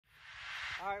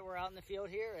All right, we're out in the field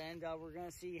here, and we're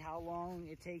gonna see how long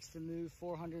it takes to move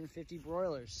 450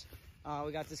 broilers.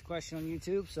 We got this question on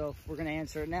YouTube, so we're gonna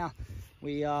answer it now.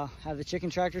 We have the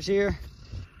chicken tractors here,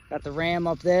 got the ram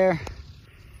up there,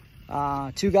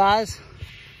 2 guys.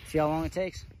 See how long it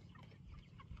takes.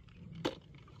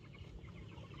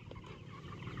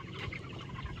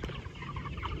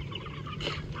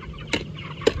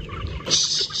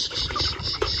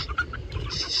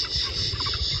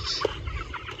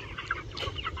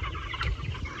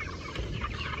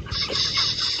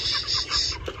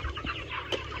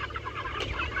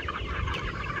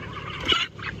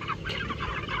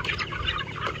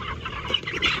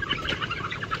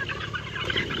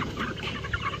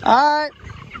 All right.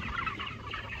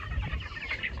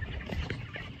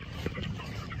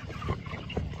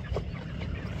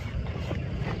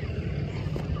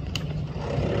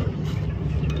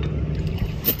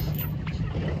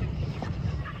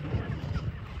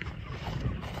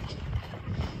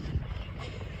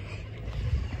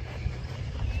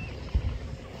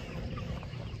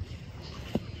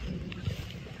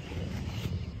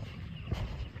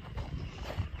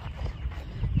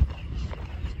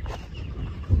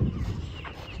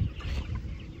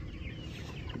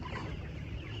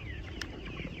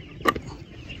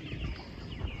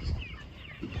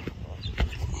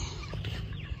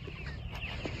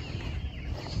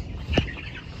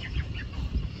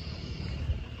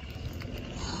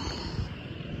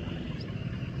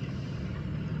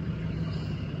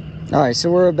 All right,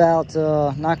 so we're about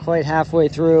not quite halfway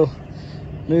through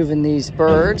moving these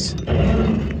birds.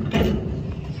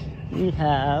 We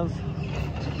have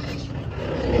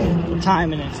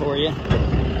timing it for you.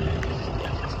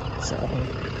 So,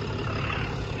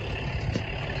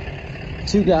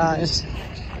 2 guys.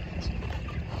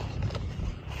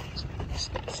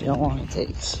 See how long it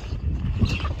takes.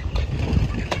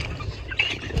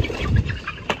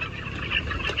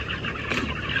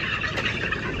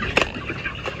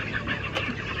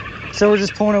 So we're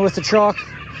just pulling it with the truck.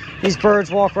 These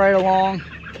birds walk right along,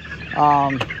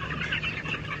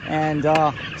 and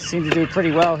seem to do pretty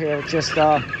well here with just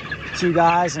 2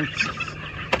 guys and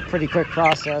pretty quick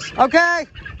process. Okay.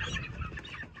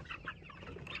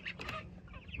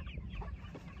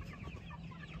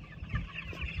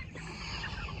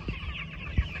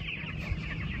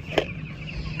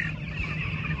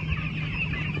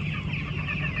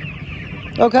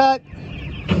 Okay.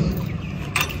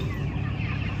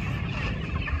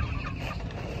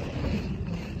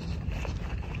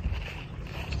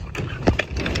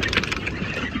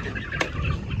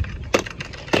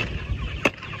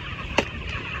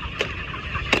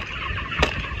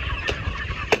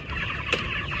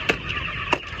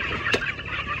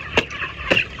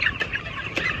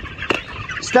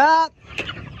 Stop.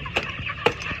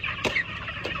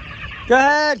 Go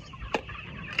ahead.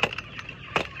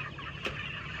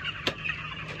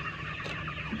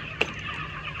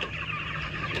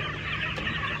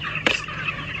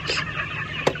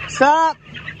 Stop.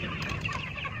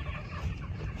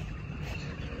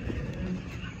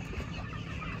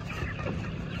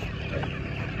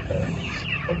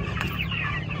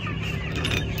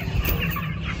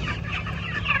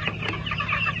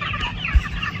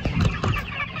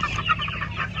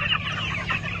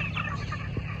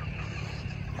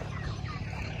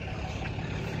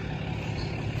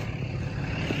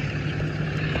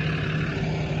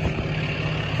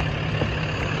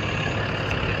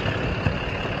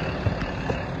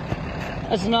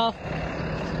 That's enough.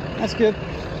 That's good.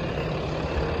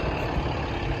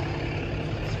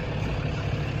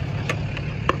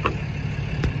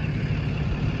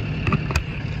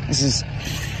 This is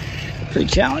pretty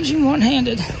challenging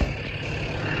one-handed.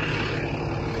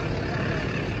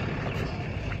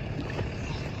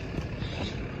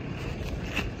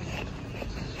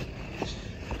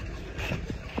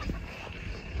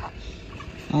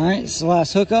 All right, this is the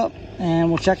last hookup, and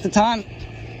we'll check the time.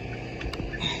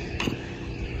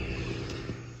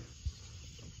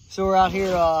 So we're out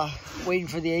here waiting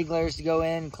for the egg layers to go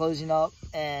in, closing up,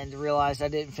 and realized I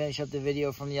didn't finish up the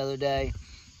video from the other day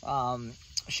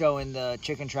showing the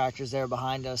chicken tractors there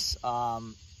behind us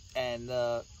and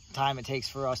the time it takes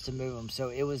for us to move them. So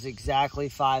it was exactly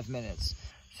 5 minutes.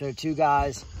 So 2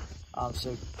 guys,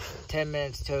 so 10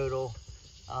 minutes total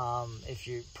if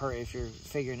you're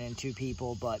figuring in 2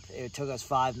 people, but it took us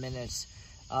 5 minutes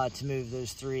to move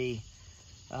those 3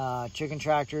 chicken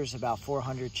tractors, about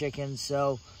 400 chickens.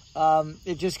 So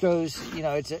it just goes, you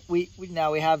know, we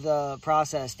now we have the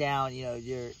process down. You know,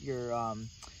 your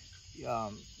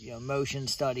motion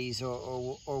studies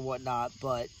or whatnot,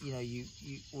 but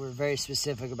we're very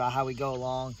specific about how we go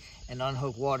along and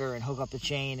unhook water and hook up the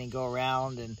chain and go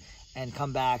around and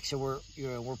come back. So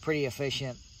we're pretty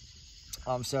efficient.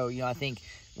 So I think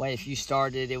if you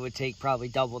started, it would take probably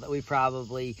double that. We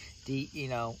probably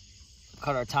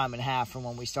cut our time in half from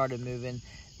when we started moving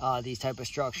these type of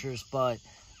structures. But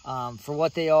for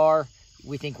what they are,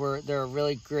 we think they're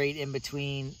really great in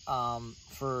between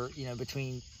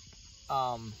between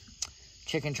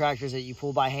chicken tractors that you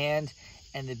pull by hand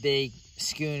and the big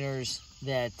schooners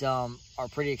that are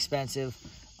pretty expensive.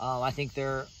 I think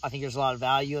there's a lot of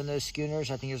value in those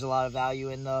schooners. I think there's a lot of value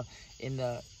in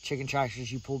the chicken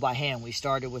tractors you pull by hand. We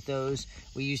started with those.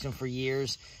 We used them for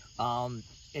years.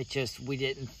 We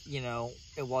didn't,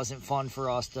 it wasn't fun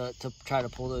for us to try to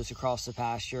pull those across the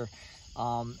pasture.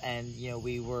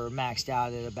 We were maxed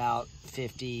out at about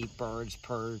 50 birds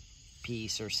per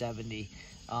piece or 70.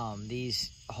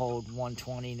 These hold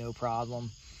 120, no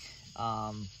problem.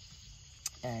 More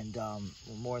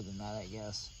than that, I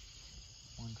guess.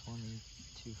 120,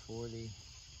 240,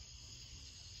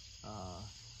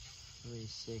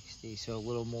 360. So a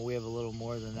little more. We have a little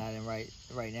more than that in right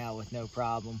now with no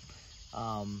problem.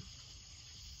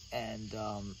 And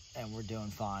we're doing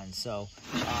fine. So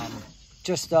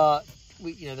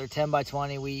they're 10 by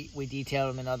 20. We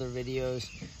detailed them in other videos,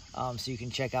 so you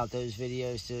can check out those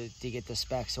videos to get the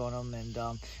specs on them. And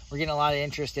we're getting a lot of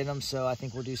interest in them, so I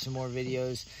think we'll do some more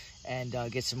videos and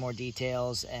get some more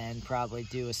details and probably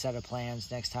do a set of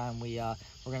plans next time. We're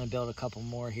going to build a couple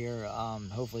more here,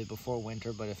 hopefully before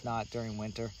winter, but if not, during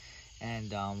winter,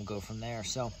 and we'll go from there.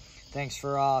 So thanks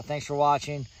for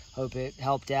watching. Hope it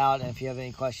helped out, and if you have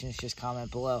any questions, just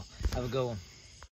comment below. Have a good one.